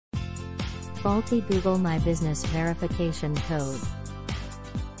Faulty Google My Business verification code.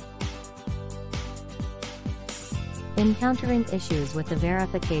 Encountering issues with the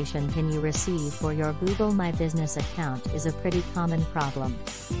verification pin you receive for your Google My Business account is a pretty common problem.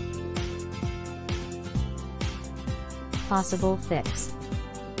 Possible fix: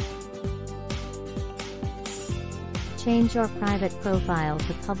 change your private profile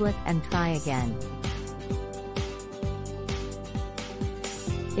to public and try again.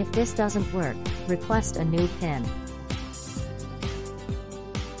 If this doesn't work, request a new PIN.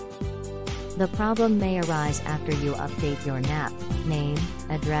 The problem may arise after you update your NAP, name,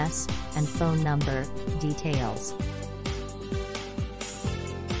 address, and phone number details.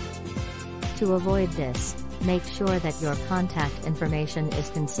 To avoid this, make sure that your contact information is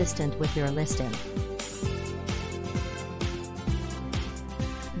consistent with your listing.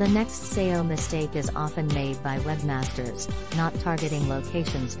 The next SEO mistake is often made by webmasters, not targeting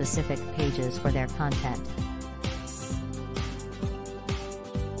location-specific pages for their content.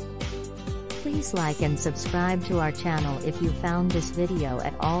 Please like and subscribe to our channel if you found this video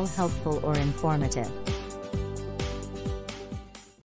at all helpful or informative.